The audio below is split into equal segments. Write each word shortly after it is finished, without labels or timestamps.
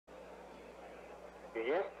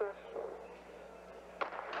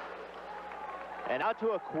And out to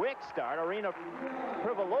a quick start, Irena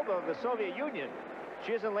Privalova of the Soviet Union.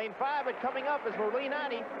 She is in lane 5, but coming up is Merlene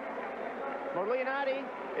Ottey. Merlene Ottey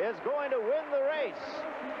is going to win the race.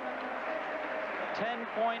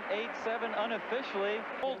 10.87 unofficially.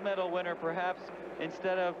 Gold medal winner, perhaps,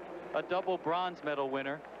 instead of a double bronze medal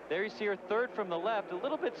winner. There you see her third from the left, a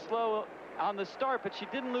little bit slow on the start, but she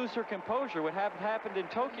didn't lose her composure. What happened in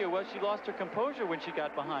Tokyo was she lost her composure when she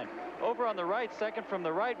got behind. Over on the right, second from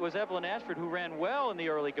the right, was Evelyn Ashford, who ran well in the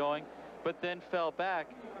early going, but then fell back.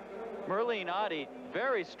 Merlene Ottey,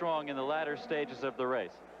 very strong in the latter stages of the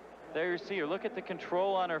race. There you see her. Look at the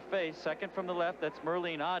control on her face. Second from the left, that's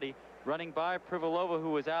Merlene Ottey, running by Privalova,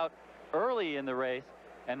 who was out early in the race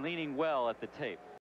and leaning well at the tape.